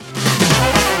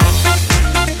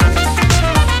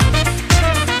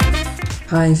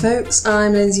Hi folks,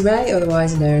 I'm Lindsay Ray,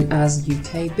 otherwise known as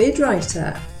UK Bid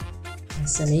Writer.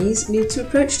 SMEs need to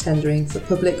approach tendering for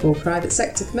public or private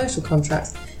sector commercial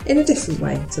contracts in a different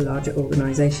way to larger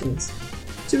organisations.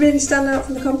 To really stand out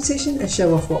from the competition and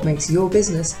show off what makes your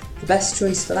business the best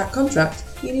choice for that contract,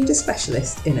 you need a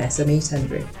specialist in SME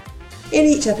tendering. In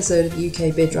each episode of the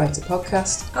UK Bid Writer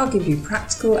podcast, I'll give you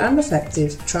practical and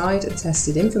effective, tried and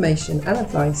tested information and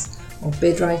advice on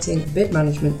bid writing and bid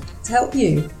management to help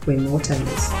you win more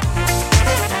tenders.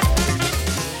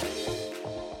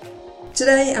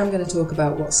 Today I'm going to talk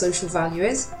about what social value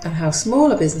is and how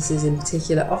smaller businesses in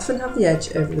particular often have the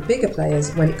edge over the bigger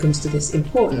players when it comes to this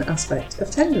important aspect of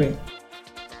tendering.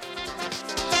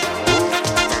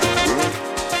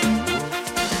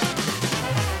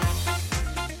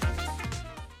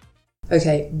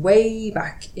 Okay, way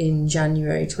back in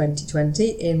January 2020,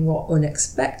 in what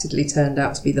unexpectedly turned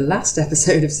out to be the last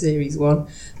episode of Series 1,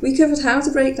 we covered how to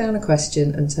break down a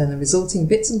question and turn the resulting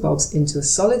bits and bobs into a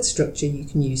solid structure you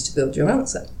can use to build your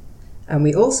answer. And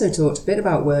we also talked a bit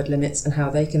about word limits and how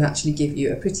they can actually give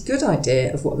you a pretty good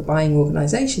idea of what the buying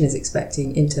organisation is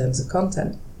expecting in terms of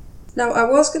content. Now, I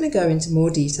was going to go into more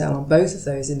detail on both of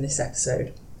those in this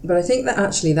episode, but I think that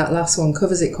actually that last one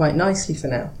covers it quite nicely for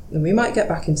now, and we might get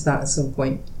back into that at some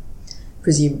point.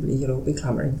 Presumably you'll all be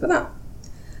clamouring for that.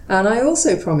 And I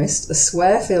also promised a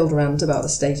swear-filled rant about the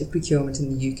state of procurement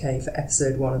in the UK for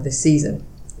episode 1 of this season.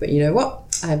 But you know what?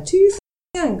 I'm too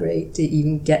angry to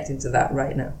even get into that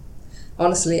right now.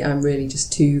 Honestly, I'm really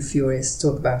just too furious to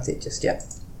talk about it just yet.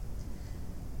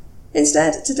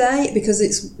 Instead, today, because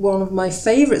it's one of my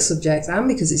favourite subjects and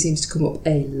because it seems to come up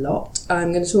a lot,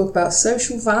 I'm going to talk about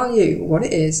social value, what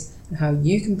it is, and how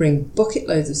you can bring bucket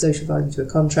loads of social value to a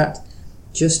contract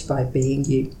just by being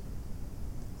you.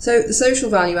 So, the Social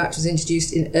Value Act was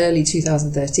introduced in early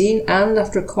 2013, and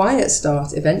after a quiet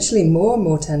start, eventually more and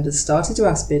more tenders started to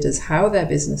ask bidders how their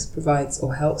business provides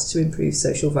or helps to improve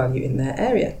social value in their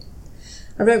area.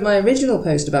 I wrote my original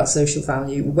post about social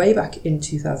value way back in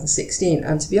 2016,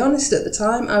 and to be honest, at the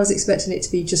time I was expecting it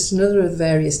to be just another of the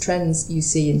various trends you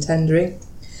see in tendering.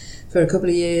 For a couple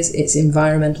of years it's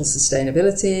environmental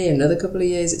sustainability, another couple of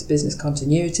years it's business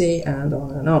continuity, and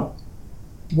on and on.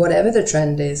 Whatever the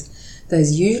trend is,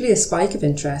 there's usually a spike of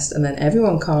interest and then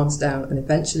everyone calms down and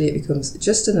eventually it becomes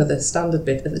just another standard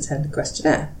bit of the tender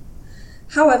questionnaire.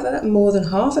 However, more than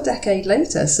half a decade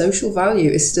later, social value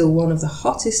is still one of the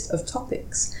hottest of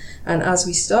topics. And as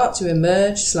we start to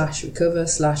emerge / recover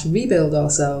 / rebuild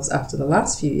ourselves after the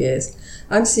last few years,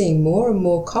 I'm seeing more and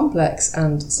more complex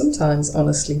and sometimes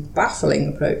honestly baffling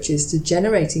approaches to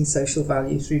generating social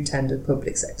value through tendered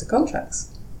public sector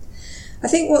contracts. I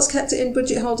think what's kept it in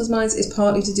budget holders' minds is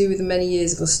partly to do with the many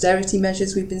years of austerity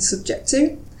measures we've been subject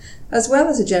to, as well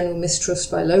as a general mistrust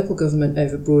by local government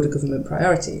over broader government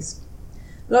priorities.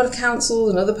 A lot of councils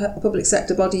and other public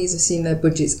sector bodies have seen their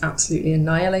budgets absolutely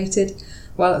annihilated,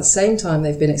 while at the same time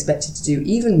they've been expected to do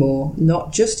even more,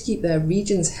 not just to keep their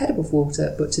region's head above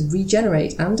water, but to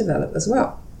regenerate and develop as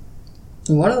well.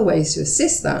 And one of the ways to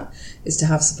assist that is to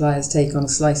have suppliers take on a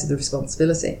slice of the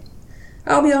responsibility.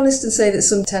 I'll be honest and say that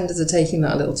some tenders are taking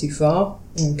that a little too far,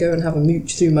 and go and have a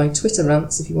mooch through my Twitter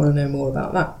rants if you want to know more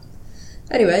about that.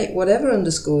 Anyway, whatever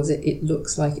underscores it, it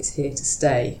looks like it's here to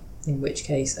stay. In which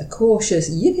case, a cautious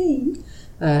yippee,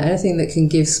 anything that can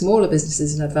give smaller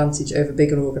businesses an advantage over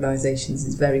bigger organisations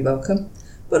is very welcome,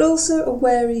 but also a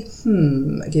wary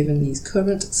given these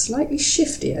current, slightly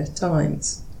shiftier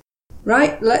times.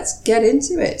 Right, let's get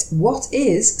into it. What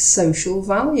is social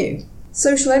value?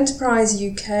 Social Enterprise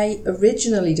UK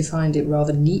originally defined it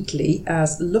rather neatly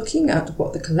as looking at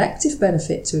what the collective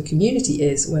benefit to a community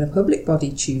is when a public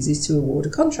body chooses to award a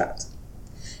contract.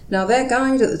 Now, their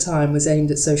guide at the time was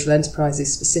aimed at social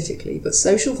enterprises specifically, but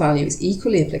social value is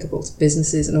equally applicable to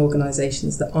businesses and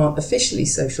organisations that aren't officially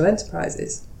social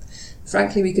enterprises.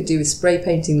 Frankly, we could do with spray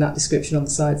painting that description on the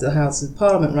sides of the Houses of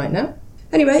Parliament right now.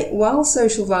 Anyway, while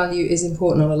social value is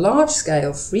important on a large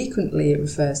scale, frequently it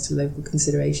refers to local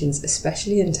considerations,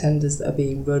 especially in tenders that are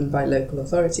being run by local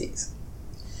authorities.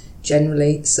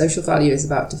 Generally, social value is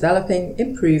about developing,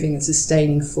 improving and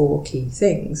sustaining 4 key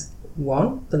things.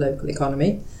 1, the local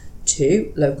economy.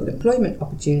 2, local employment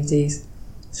opportunities.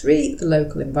 3, the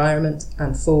local environment.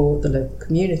 And 4, the local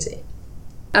community.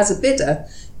 As a bidder,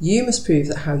 you must prove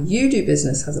that how you do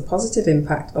business has a positive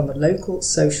impact on the local,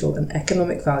 social and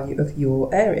economic value of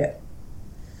your area.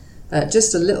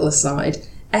 Just a little aside,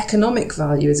 economic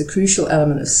value is a crucial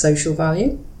element of social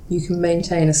value. You can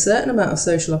maintain a certain amount of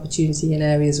social opportunity in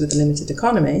areas with a limited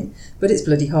economy, but it's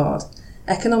bloody hard.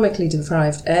 Economically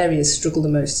deprived areas struggle the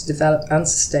most to develop and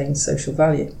sustain social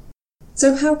value.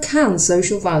 So how can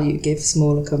social value give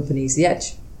smaller companies the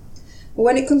edge? Well,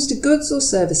 when it comes to goods or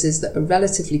services that are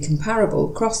relatively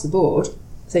comparable across the board,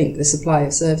 think the supply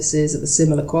of services of a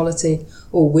similar quality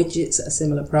or widgets at a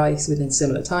similar price within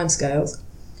similar timescales,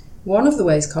 one of the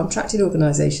ways contracting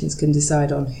organisations can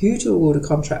decide on who to award a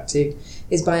contract to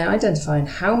is by identifying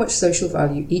how much social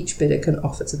value each bidder can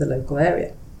offer to the local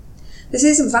area. This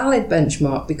is a valid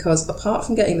benchmark because, apart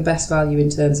from getting the best value in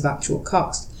terms of actual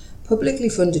cost, publicly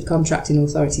funded contracting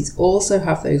authorities also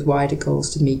have those wider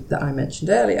goals to meet that I mentioned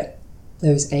earlier,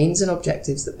 those aims and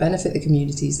objectives that benefit the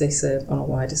communities they serve on a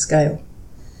wider scale.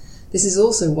 This is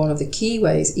also one of the key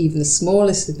ways even the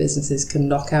smallest of businesses can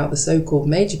knock out the so-called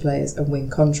major players and win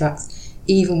contracts,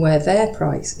 even where their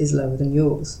price is lower than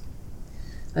yours.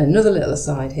 Another little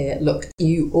aside here, look,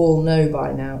 you all know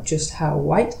by now just how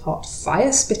white-hot,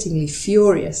 fire-spittingly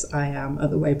furious I am at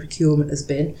the way procurement has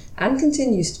been and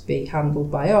continues to be handled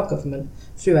by our government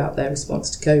throughout their response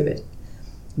to COVID.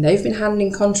 And they've been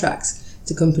handing contracts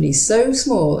to companies so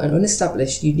small and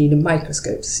unestablished you'd need a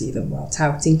microscope to see them, while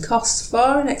touting costs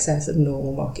far in excess of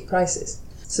normal market prices.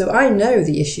 So I know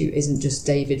the issue isn't just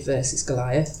David versus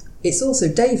Goliath, it's also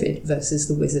David versus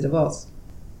the Wizard of Oz.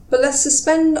 But let's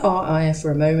suspend our ire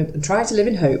for a moment and try to live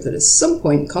in hope that at some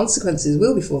point consequences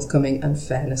will be forthcoming and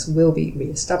fairness will be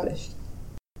re-established.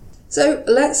 So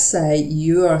let's say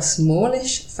you are a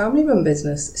smallish, family-run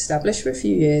business established for a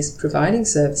few years providing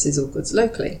services or goods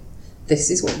locally.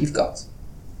 This is what you've got.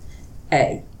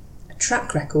 A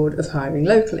track record of hiring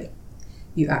locally.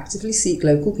 You actively seek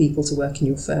local people to work in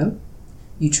your firm.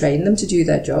 You train them to do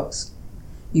their jobs.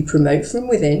 You promote from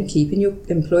within, keeping your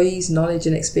employees' knowledge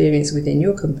and experience within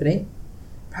your company.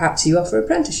 Perhaps you offer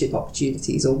apprenticeship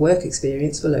opportunities or work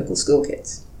experience for local school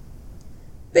kids.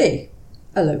 B,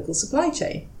 a local supply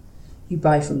chain. You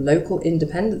buy from local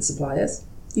independent suppliers.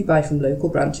 You buy from local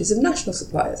branches of national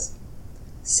suppliers.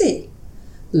 C,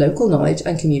 local knowledge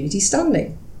and community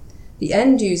standing. The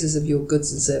end users of your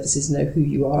goods and services know who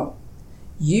you are.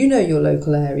 You know your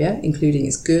local area, including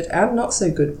its good and not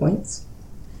so good points.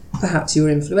 Perhaps you're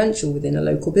influential within a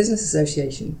local business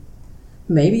association.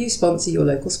 Maybe you sponsor your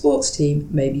local sports team.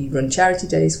 Maybe you run charity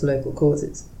days for local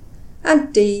causes.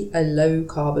 And D, a low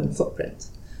carbon footprint.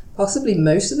 Possibly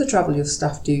most of the travel your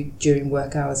staff do during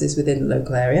work hours is within the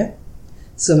local area.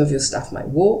 Some of your staff might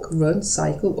walk, run,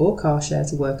 cycle or car share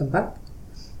to work and back.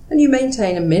 And you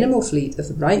maintain a minimal fleet of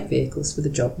the right vehicles for the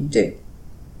job you do.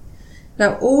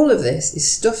 Now, all of this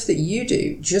is stuff that you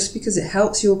do just because it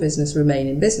helps your business remain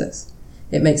in business.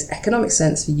 It makes economic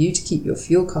sense for you to keep your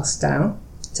fuel costs down,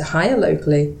 to hire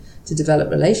locally, to develop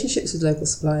relationships with local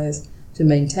suppliers, to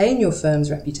maintain your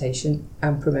firm's reputation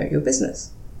and promote your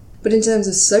business. But in terms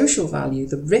of social value,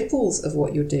 the ripples of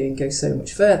what you're doing go so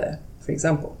much further. For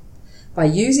example, by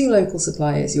using local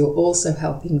suppliers, you're also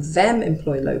helping them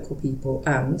employ local people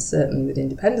and, certainly with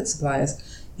independent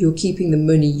suppliers, you're keeping the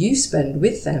money you spend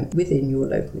with them within your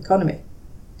local economy.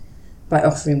 By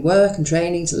offering work and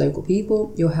training to local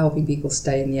people, you're helping people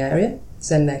stay in the area,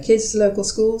 send their kids to local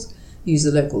schools, use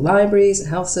the local libraries and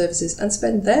health services and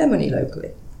spend their money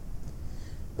locally.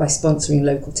 By sponsoring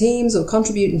local teams or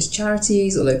contributing to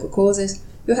charities or local causes,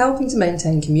 you're helping to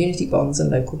maintain community bonds and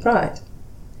local pride.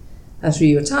 And through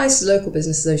your ties to local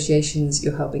business associations,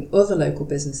 you're helping other local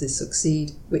businesses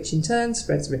succeed, which in turn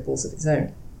spreads ripples of its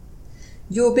own.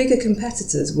 Your bigger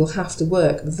competitors will have to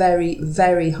work very,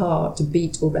 very hard to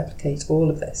beat or replicate all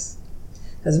of this.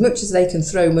 As much as they can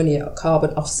throw money at carbon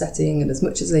offsetting and as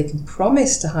much as they can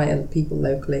promise to hire people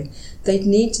locally, they'd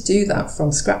need to do that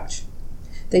from scratch.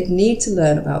 They'd need to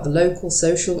learn about the local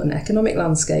social and economic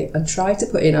landscape and try to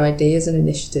put in ideas and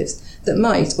initiatives that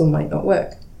might or might not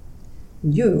work.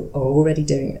 You are already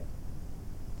doing it.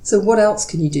 So what else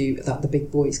can you do that the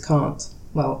big boys can't?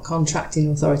 Well, contracting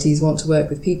authorities want to work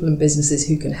with people and businesses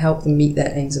who can help them meet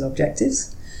their aims and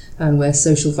objectives. And where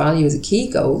social value is a key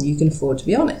goal, you can afford to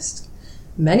be honest.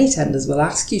 Many tenders will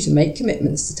ask you to make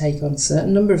commitments to take on a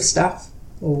certain number of staff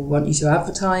or want you to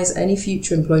advertise any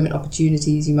future employment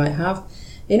opportunities you might have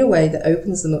in a way that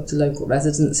opens them up to local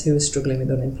residents who are struggling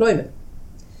with unemployment.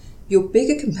 Your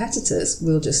bigger competitors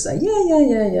will just say,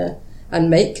 yeah, and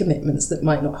make commitments that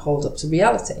might not hold up to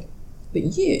reality.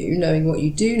 But you, knowing what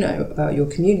you do know about your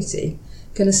community,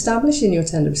 can establish in your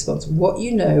tender response what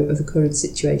you know of the current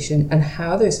situation and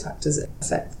how those factors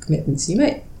affect the commitments you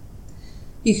make.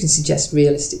 You can suggest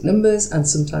realistic numbers, and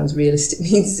sometimes realistic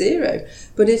means zero.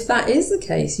 But if that is the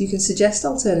case, you can suggest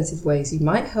alternative ways you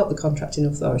might help the contracting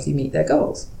authority meet their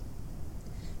goals.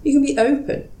 You can be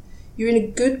open. You're in a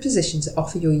good position to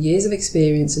offer your years of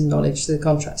experience and knowledge to the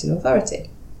contracting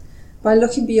authority. By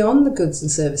looking beyond the goods and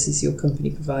services your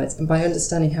company provides and by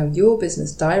understanding how your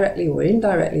business directly or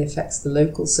indirectly affects the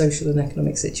local social and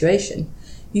economic situation,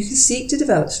 you can seek to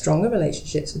develop stronger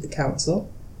relationships with the council,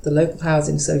 the local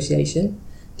housing association,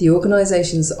 the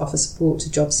organisations that offer support to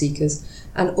job seekers,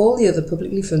 and all the other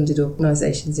publicly funded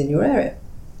organisations in your area.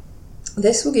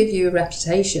 This will give you a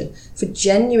reputation for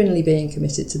genuinely being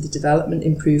committed to the development,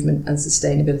 improvement and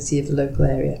sustainability of the local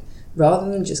area,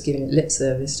 rather than just giving it lip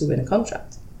service to win a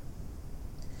contract.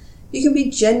 You can be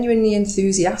genuinely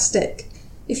enthusiastic.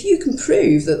 If you can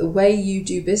prove that the way you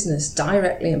do business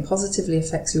directly and positively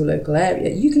affects your local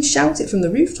area, you can shout it from the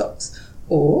rooftops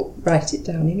or write it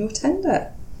down in your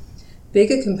tender.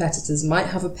 Bigger competitors might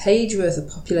have a page worth of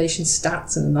population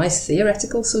stats and a nice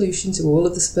theoretical solution to all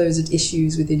of the supposed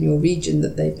issues within your region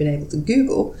that they've been able to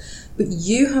Google, but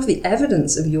you have the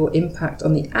evidence of your impact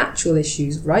on the actual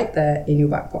issues right there in your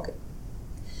back pocket.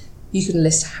 You can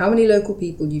list how many local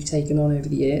people you've taken on over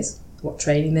the years, what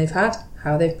training they've had,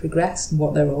 how they've progressed and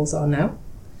what their roles are now.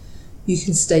 You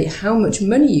can state how much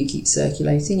money you keep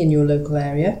circulating in your local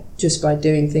area just by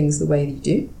doing things the way you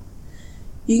do.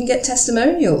 You can get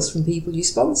testimonials from people you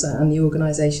sponsor and the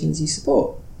organisations you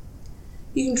support.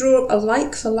 You can draw up a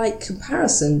like-for-like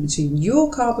comparison between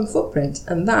your carbon footprint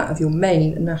and that of your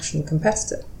main national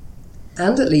competitor,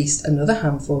 and at least another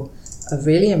handful of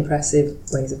really impressive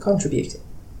ways of contributing.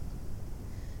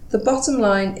 The bottom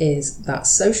line is that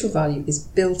social value is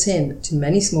built in to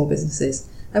many small businesses,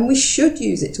 and we should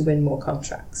use it to win more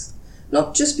contracts.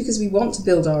 Not just because we want to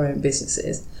build our own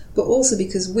businesses, but also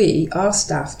because we, our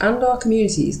staff and our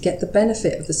communities get the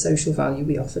benefit of the social value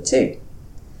we offer too.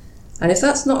 And if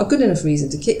that's not a good enough reason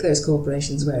to kick those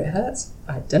corporations where it hurts,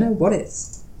 I don't know what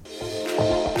is.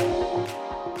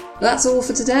 That's all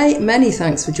for today. Many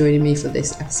thanks for joining me for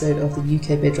this episode of the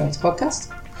UK Bidwriter podcast.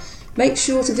 Make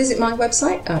sure to visit my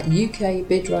website at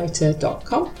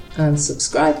ukbidwriter.com and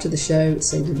subscribe to the show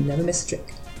so you never miss a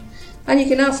trick. And you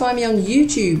can now find me on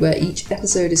YouTube, where each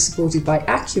episode is supported by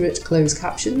accurate closed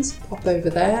captions. Pop over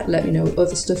there, let me know what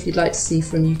other stuff you'd like to see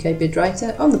from UK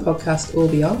Bidwriter on the podcast or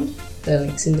beyond. There are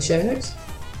links in the show notes.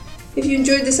 If you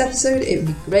enjoyed this episode, it would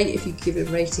be great if you could give it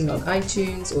a rating on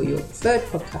iTunes or your preferred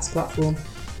podcast platform,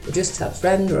 or just tell a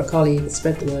friend or a colleague and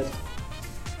spread the word.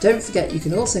 Don't forget you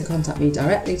can also contact me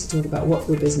directly to talk about what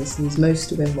your business needs most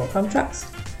to win more contracts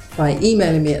by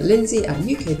emailing me at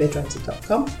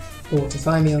lindsay@ukbidwriter.com, or to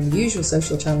find me on the usual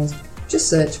social channels, just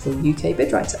search for UK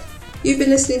Bidwriter. You've been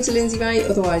listening to Lindsay Ray,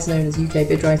 otherwise known as UK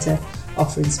Bidwriter,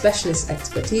 offering specialist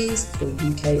expertise for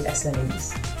UK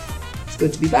SMEs. It's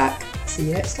good to be back. See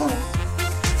you next time.